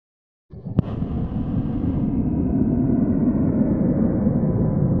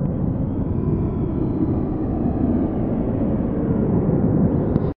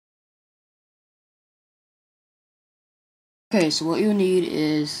Okay, so what you'll need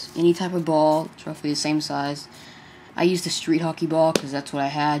is any type of ball. It's roughly the same size. I used a street hockey ball because that's what I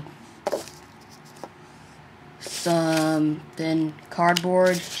had. Some thin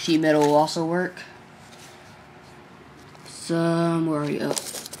cardboard, sheet metal will also work. Some, where are you? Oh,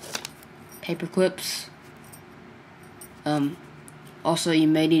 paper clips. Also you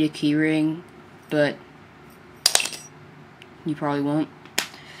may need a key ring, but you probably won't.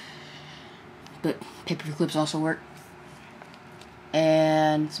 But paper clips also work.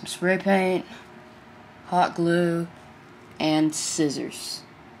 And some spray paint, hot glue, and scissors.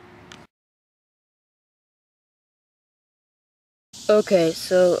 Okay,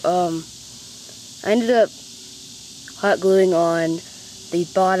 so I ended up hot gluing on the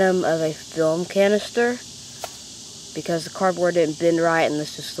bottom of a film canister because the cardboard didn't bend right, and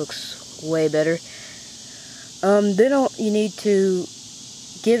this just looks way better. Then you need to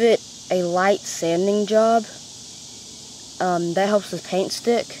give it a light sanding job. That helps the paint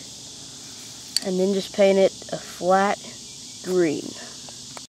stick, and then just paint it a flat green.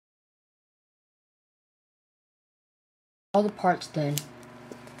 All the parts done.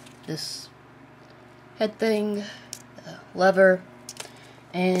 This head thing, the lever,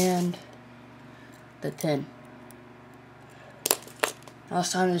 and the tin. Now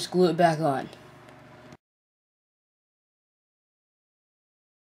it's time to just glue it back on.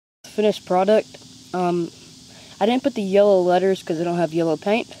 Finished product. I didn't put the yellow letters because I don't have yellow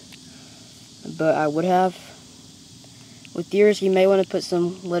paint, but I would have. With yours, you may want to put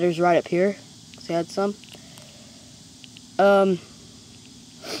some letters right up here, because I had some.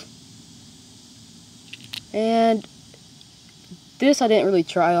 And this I didn't really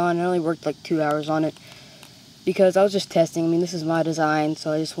try on. I only worked like 2 hours on it because I was just testing. I mean, this is my design,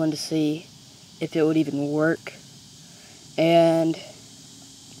 so I just wanted to see if it would even work. And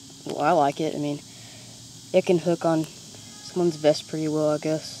well, I like it. I mean, it can hook on someone's vest pretty well, I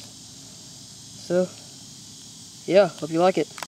guess. So, yeah, hope you like it.